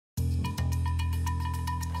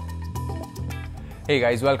Hey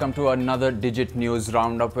guys, welcome to another Digit News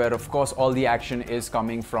Roundup where of course all the action is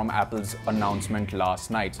coming from Apple's announcement last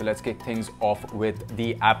night. So let's kick things off with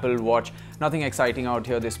the Apple Watch. Nothing exciting out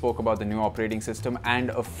here. They spoke about the new operating system and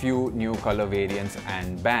a few new color variants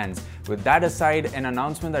and bands. With that aside, an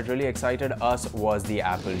announcement that really excited us was the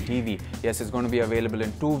Apple TV. Yes, it's going to be available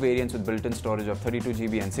in two variants with built-in storage of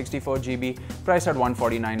 32GB and 64GB, priced at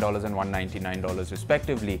 $149 and $199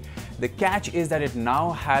 respectively. The catch is that it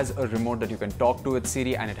now has a remote that you can talk to with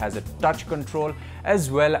Siri, and it has a touch control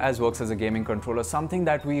as well as works as a gaming controller, something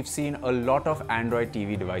that we've seen a lot of Android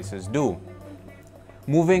TV devices do.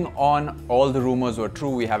 Moving on, all the rumors were true.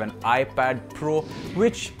 We have an iPad Pro,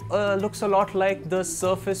 which looks a lot like the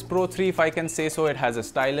Surface Pro 3, if I can say so. It has a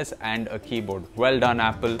stylus and a keyboard. Well done,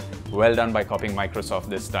 Apple. Well done by copying Microsoft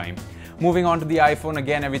this time. Moving on to the iPhone,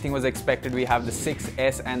 again, everything was expected. We have the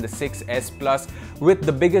 6S and the 6S Plus, with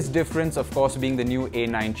the biggest difference, of course, being the new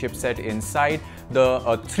A9 chipset inside, the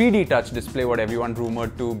 3D touch display, what everyone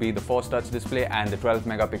rumored to be the Force Touch display, and the 12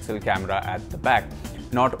 megapixel camera at the back.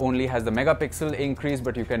 Not only has the megapixel increased,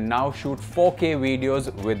 but you can now shoot 4K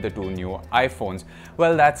videos with the two new iPhones.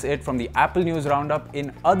 Well, that's it from the Apple News Roundup.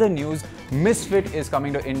 In other news, Misfit is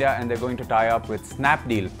coming to India and they're going to tie up with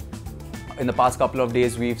Snapdeal. In the past couple of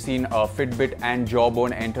days, we've seen Fitbit and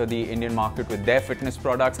Jawbone enter the Indian market with their fitness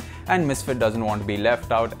products, and Misfit doesn't want to be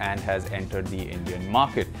left out and has entered the Indian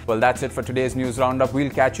market. Well, that's it for today's news roundup. We'll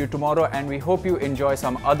catch you tomorrow, and we hope you enjoy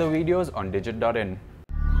some other videos on digit.in.